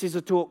 This is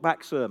a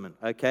talk-back sermon,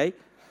 okay?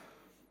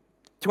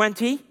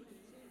 20?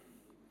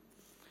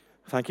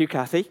 Thank you,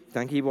 Kathy.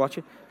 Thank you for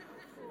watching.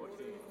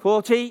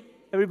 40?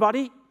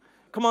 Everybody?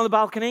 Come on the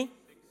balcony.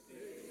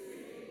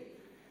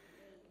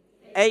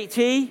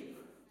 80?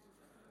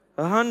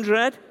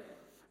 100?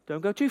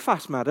 Don't go too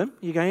fast, madam.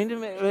 You're going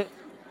to...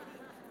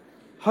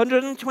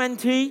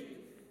 120?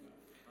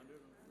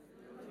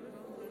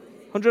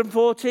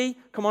 140?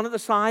 Come on at the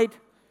side.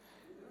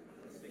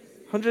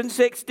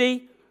 160?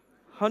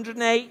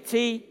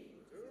 180?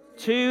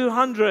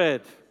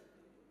 200?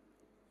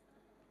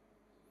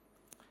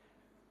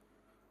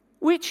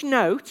 Which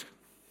note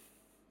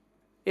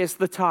is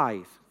the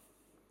tithe?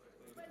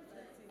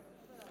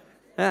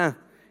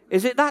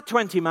 Is it that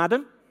 20,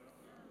 madam?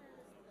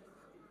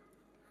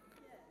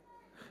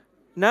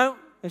 No,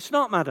 it's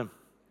not, madam.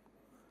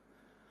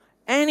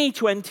 Any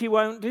 20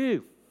 won't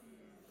do.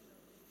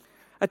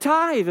 A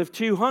tithe of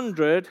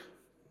 200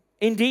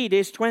 indeed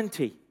is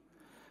 20.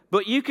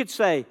 But you could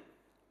say,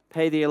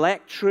 pay the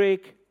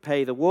electric,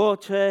 pay the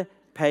water,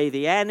 pay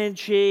the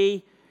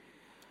energy,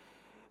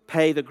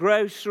 pay the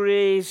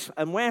groceries,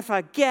 and if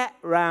I get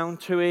round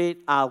to it,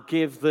 I'll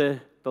give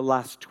the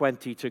last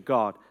 20 to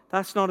God.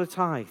 That's not a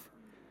tithe.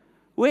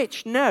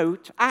 Which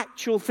note,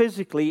 actual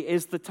physically,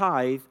 is the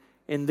tithe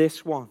in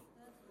this one?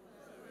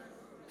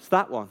 It's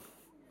that one.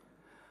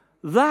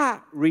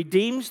 That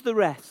redeems the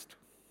rest.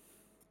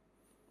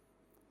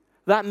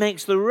 That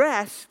makes the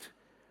rest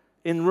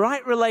in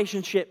right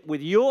relationship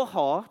with your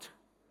heart,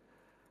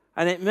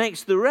 and it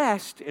makes the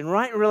rest in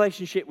right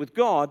relationship with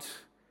God.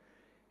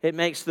 It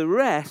makes the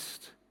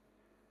rest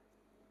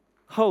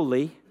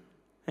holy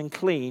and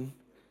clean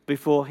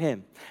before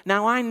Him.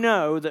 Now, I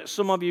know that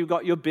some of you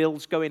got your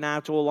bills going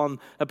out all on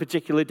a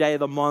particular day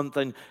of the month,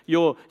 and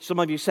some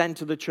of you sent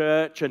to the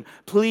church, and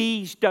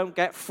please don't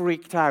get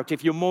freaked out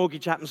if your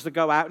mortgage happens to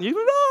go out, and you go,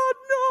 oh,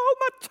 no,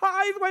 my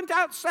tithe went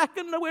out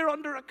second, and we're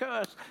under a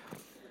curse.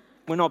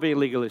 We're not being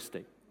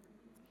legalistic.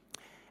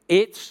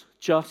 It's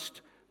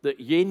just that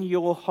in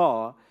your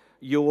heart,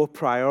 you're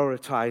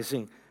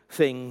prioritizing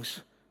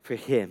things for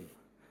Him.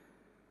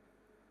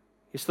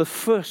 It's the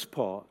first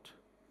part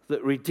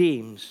that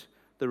redeems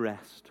the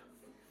rest.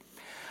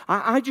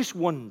 I just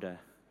wonder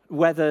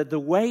whether the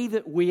way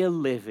that we are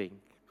living,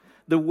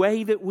 the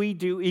way that we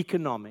do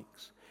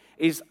economics,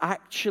 is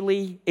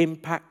actually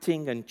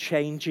impacting and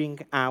changing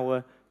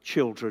our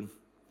children.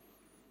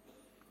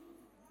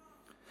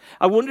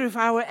 I wonder if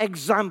our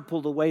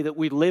example, the way that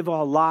we live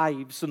our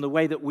lives and the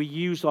way that we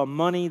use our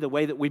money, the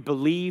way that we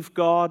believe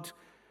God,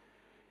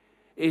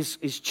 is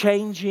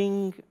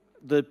changing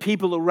the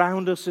people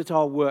around us at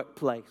our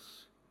workplace.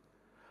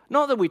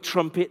 Not that we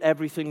trumpet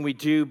everything we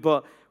do,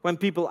 but when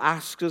people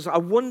ask us, I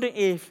wonder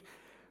if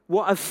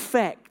what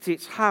effect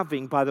it's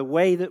having by the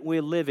way that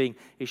we're living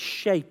is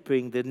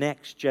shaping the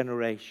next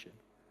generation.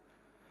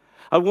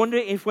 I wonder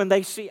if when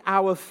they see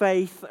our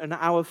faith and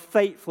our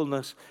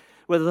faithfulness,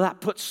 whether that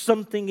puts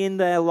something in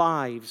their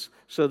lives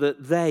so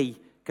that they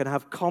can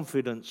have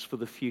confidence for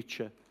the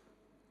future.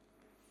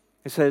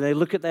 And so they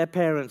look at their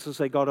parents and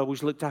say, God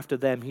always looked after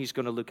them, He's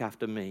going to look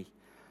after me.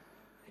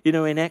 You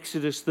know, in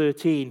Exodus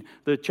 13,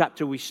 the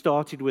chapter we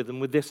started with,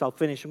 and with this I'll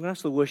finish. I'm going to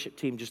ask the worship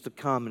team just to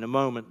come in a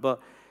moment, but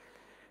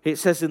it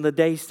says, in the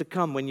days to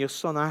come, when your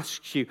son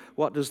asks you,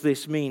 what does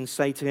this mean?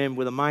 Say to him,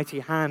 with a mighty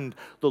hand,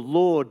 the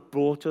Lord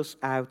brought us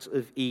out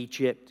of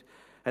Egypt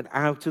and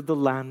out of the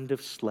land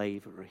of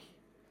slavery.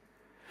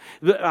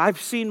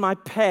 I've seen my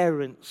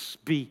parents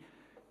be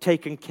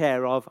taken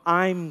care of.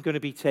 I'm going to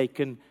be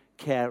taken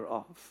care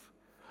of.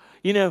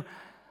 You know,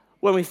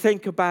 when we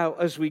think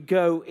about as we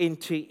go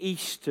into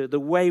Easter, the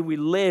way we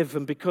live,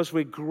 and because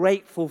we're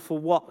grateful for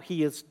what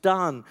he has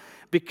done,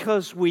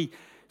 because we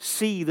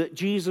see that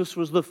Jesus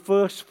was the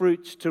first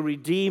fruits to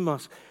redeem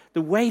us,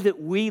 the way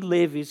that we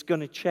live is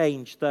going to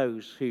change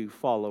those who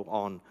follow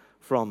on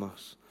from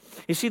us.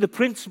 You see, the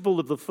principle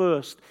of the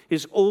first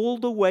is all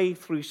the way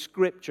through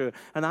Scripture,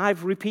 and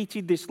I've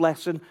repeated this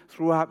lesson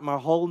throughout my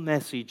whole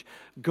message.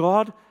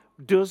 God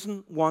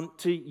doesn't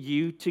want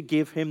you to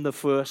give him the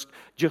first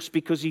just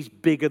because he's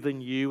bigger than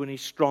you and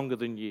he's stronger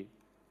than you.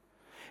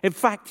 In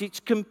fact,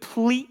 it's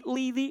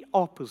completely the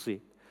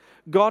opposite.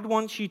 God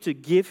wants you to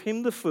give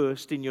him the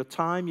first in your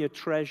time, your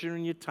treasure,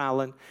 and your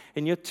talent,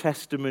 in your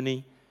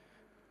testimony,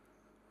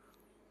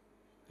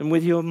 and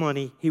with your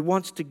money. He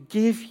wants to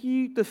give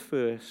you the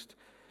first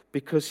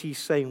because he's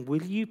saying,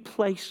 will you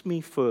place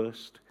me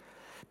first?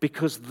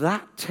 Because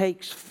that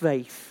takes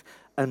faith.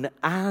 And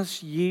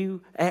as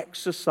you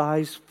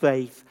exercise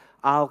faith,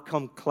 I'll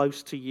come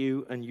close to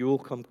you and you'll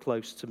come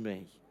close to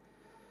me.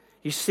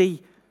 You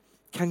see,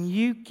 can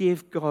you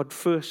give God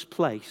first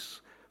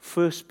place,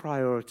 first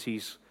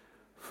priorities,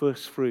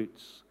 first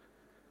fruits,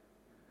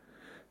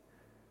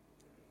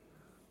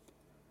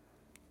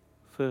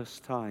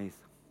 first tithe?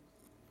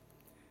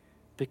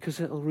 Because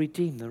it'll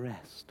redeem the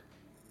rest.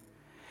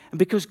 And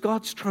because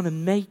God's trying to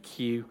make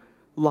you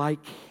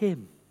like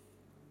him.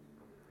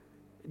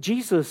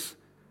 Jesus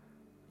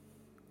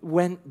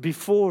went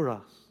before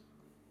us.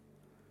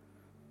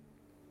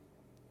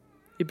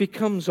 He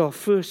becomes our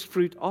first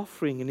fruit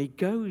offering and he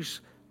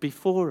goes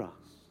before us.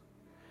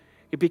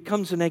 It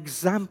becomes an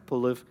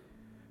example of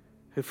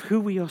who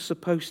we are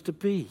supposed to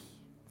be.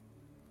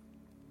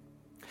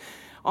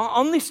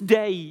 On this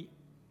day,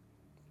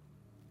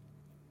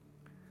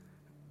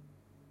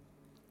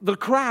 the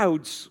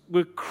crowds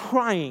were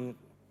crying,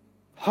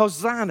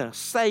 Hosanna,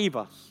 save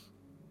us.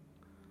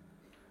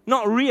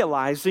 Not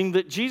realizing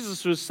that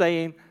Jesus was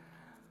saying,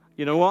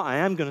 you know what, I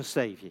am going to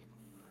save you.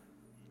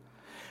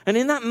 And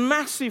in that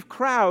massive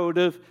crowd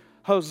of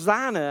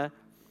Hosanna,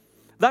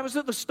 that was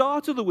at the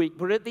start of the week,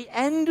 but at the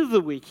end of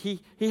the week,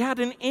 he had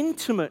an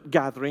intimate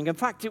gathering. In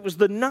fact, it was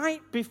the night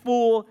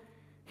before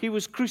he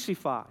was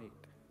crucified.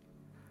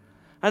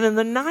 And then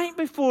the night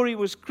before he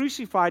was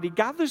crucified, he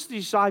gathers the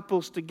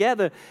disciples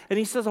together and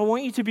he says, I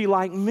want you to be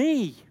like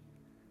me.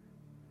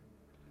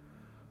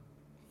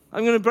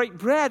 I'm going to break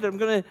bread, I'm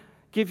going to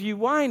give you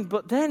wine.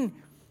 But then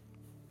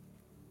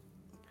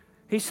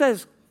he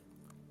says,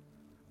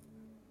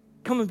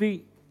 come and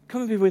be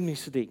with me,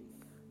 Sadiq.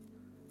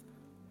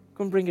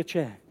 Come bring a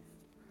chair.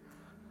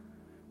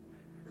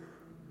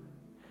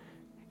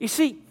 You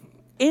see,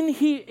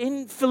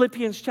 in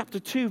Philippians chapter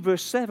 2,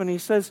 verse 7, he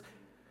says,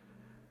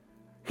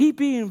 he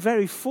being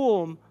very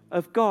form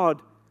of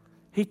God,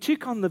 he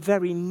took on the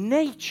very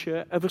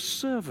nature of a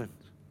servant.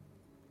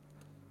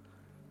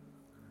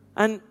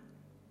 And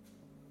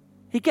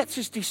he gets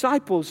his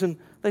disciples and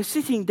they're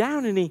sitting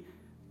down and he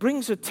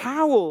brings a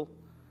towel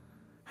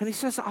and he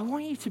says, I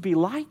want you to be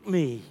like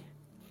me.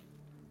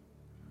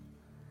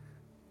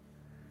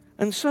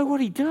 And so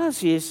what he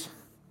does is,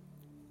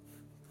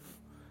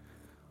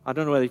 I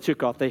don't know whether they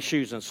took off their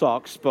shoes and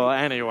socks, but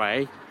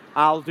anyway,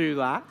 I'll do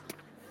that.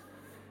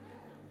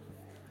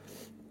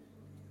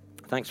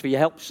 Thanks for your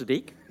help,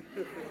 Sadiq.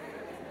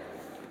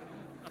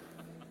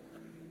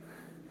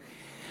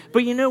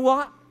 But you know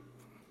what?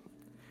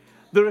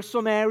 There are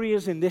some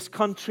areas in this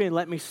country, and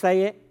let me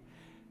say it,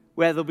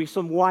 where there'll be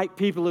some white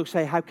people who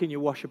say, how can you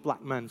wash a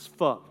black man's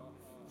foot?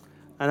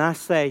 And I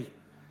say,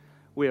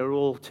 we are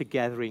all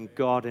together in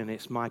God, and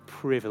it's my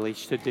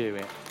privilege to do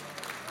it.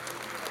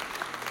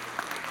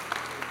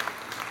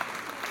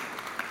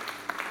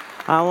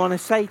 I want to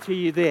say to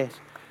you this.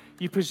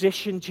 You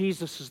position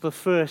Jesus as the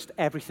first,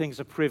 everything's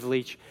a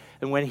privilege.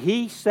 And when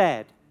he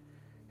said,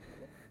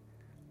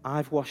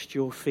 I've washed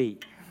your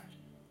feet.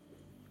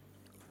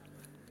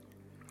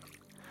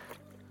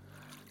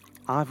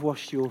 I've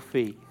washed your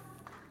feet.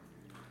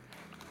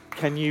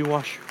 Can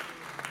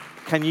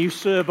you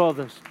serve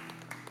others?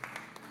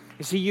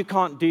 You see, you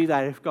can't do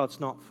that if God's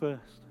not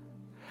first.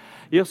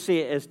 You'll see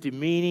it as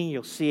demeaning.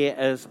 You'll see it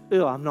as,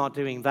 oh, I'm not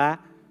doing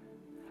that.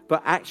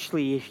 But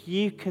actually, if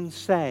you can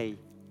say,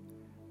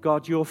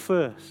 God, you're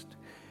first,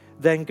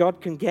 then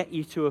God can get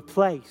you to a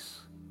place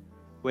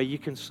where you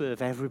can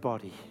serve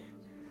everybody.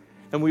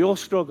 And we all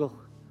struggle.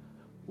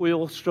 We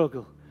all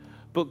struggle.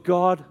 But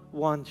God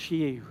wants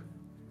you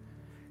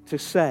to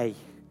say,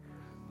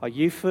 are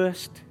you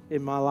first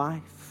in my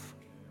life?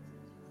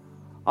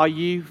 Are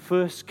you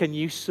first? Can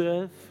you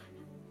serve?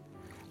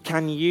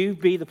 Can you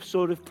be the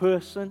sort of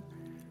person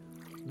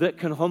that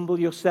can humble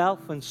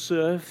yourself and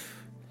serve?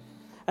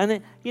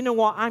 And you know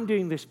what? I'm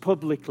doing this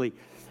publicly.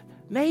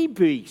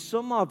 Maybe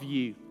some of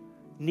you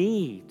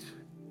need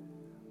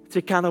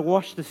to kind of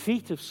wash the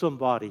feet of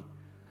somebody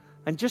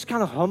and just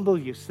kind of humble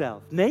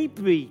yourself.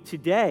 Maybe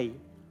today,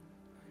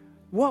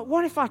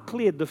 what if I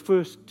cleared the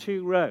first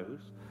 2 rows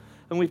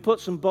and we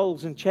put some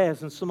bowls and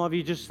chairs and some of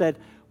you just said,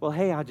 well,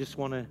 hey, I'll just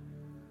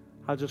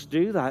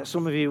do that.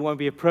 Some of you, it won't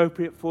be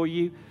appropriate for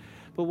you.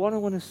 But what I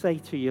want to say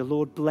to you,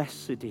 Lord,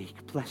 bless Sadiq.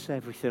 Bless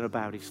everything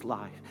about his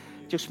life.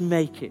 Just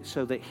make it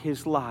so that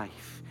his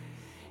life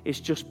is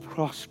just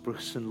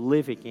prosperous and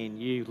living in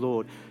you,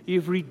 Lord.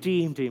 You've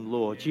redeemed him,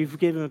 Lord. You've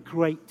given him a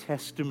great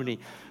testimony.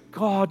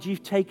 God,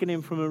 you've taken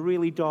him from a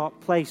really dark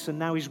place, and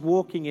now he's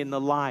walking in the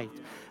light.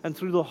 And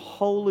through the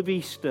whole of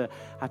Easter,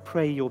 I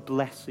pray your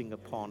blessing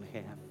upon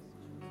him.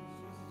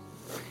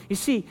 You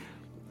see,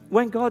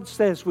 when God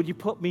says, will you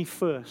put me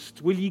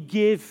first? Will you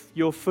give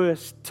your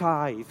first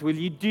tithe? Will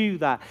you do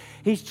that?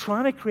 He's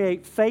trying to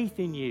create faith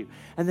in you.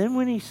 And then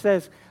when he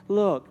says,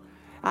 look,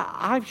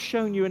 I've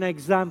shown you an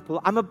example.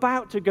 I'm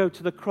about to go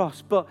to the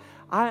cross, but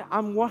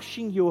I'm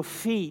washing your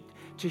feet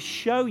to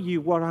show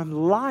you what I'm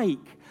like.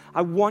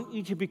 I want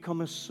you to become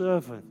a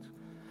servant.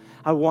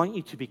 I want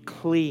you to be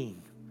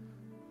clean.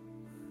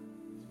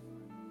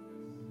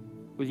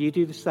 Will you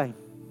do the same?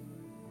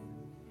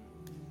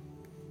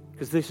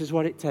 Because this is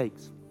what it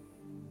takes.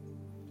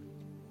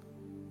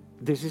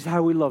 This is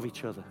how we love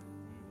each other.